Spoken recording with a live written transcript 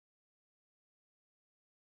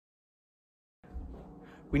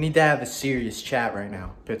We need to have a serious chat right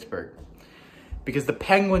now, Pittsburgh. Because the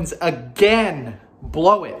Penguins again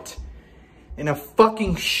blow it in a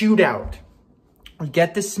fucking shootout. We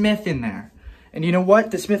get DeSmith in there. And you know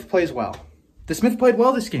what? DeSmith plays well. DeSmith played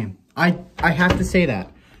well this game. I have to say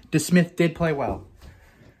that. DeSmith did play well.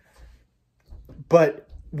 But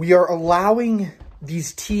we are allowing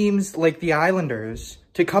these teams like the Islanders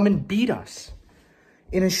to come and beat us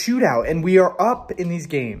in a shootout. And we are up in these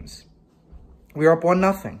games. We are up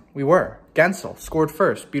 1-0. We were. Guentzel scored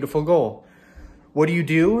first. Beautiful goal. What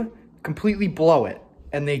do? Completely blow it.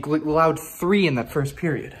 And they allowed 3 in that first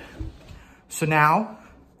period. So now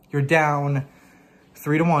you're down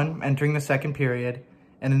 3-1 entering the second period.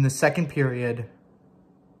 And in the second period,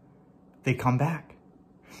 they come back.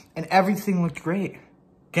 And everything looked great.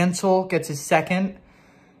 Guentzel gets his second.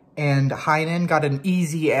 And Heinen got an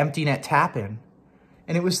easy empty net tap in.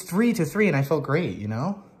 And it was 3-3 and I felt great, you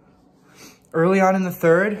know? Early on in the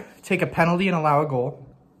third, take a penalty and allow a goal.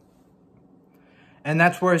 And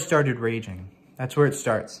that's where I started raging. That's where it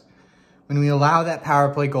starts. When we allow that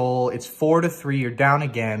power play goal, it's 4-3, you're down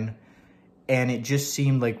again. And it just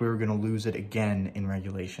seemed like we were going to lose it again in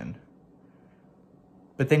regulation.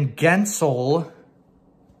 But then Guentzel,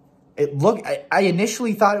 I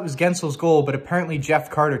initially thought it was Guentzel's goal, but apparently Jeff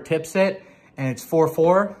Carter tips it. And it's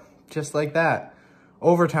 4-4, just like that.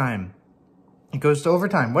 Overtime. It goes to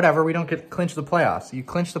overtime. Whatever, we don't get to clinch the playoffs. You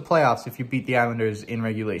clinch the playoffs if you beat the Islanders in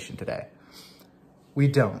regulation today. We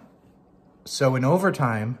don't. So in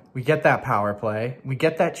overtime, we get that power play. We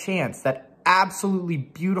get that chance, that absolutely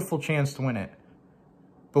beautiful chance to win it.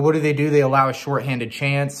 But what do? They allow a shorthanded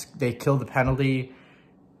chance. They kill the penalty.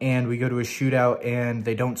 And we go to a shootout and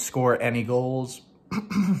they don't score any goals.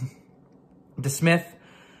 DeSmith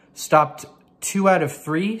stopped 2 out of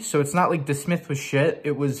 3, so it's not like DeSmith was shit.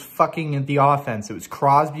 It was fucking the offense. It was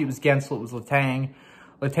Crosby, it was Guentzel, it was Letang.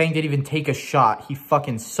 Letang didn't even take a shot. He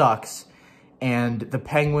fucking sucks. And the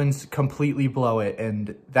Penguins completely blow it.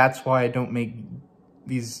 And that's why I don't make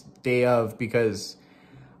these day of, because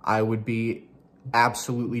I would be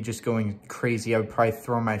absolutely just going crazy. I would probably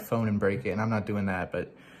throw my phone and break it, and I'm not doing that.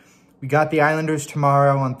 But we got the Islanders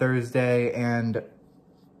tomorrow on Thursday, and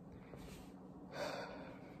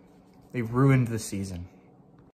they ruined the season.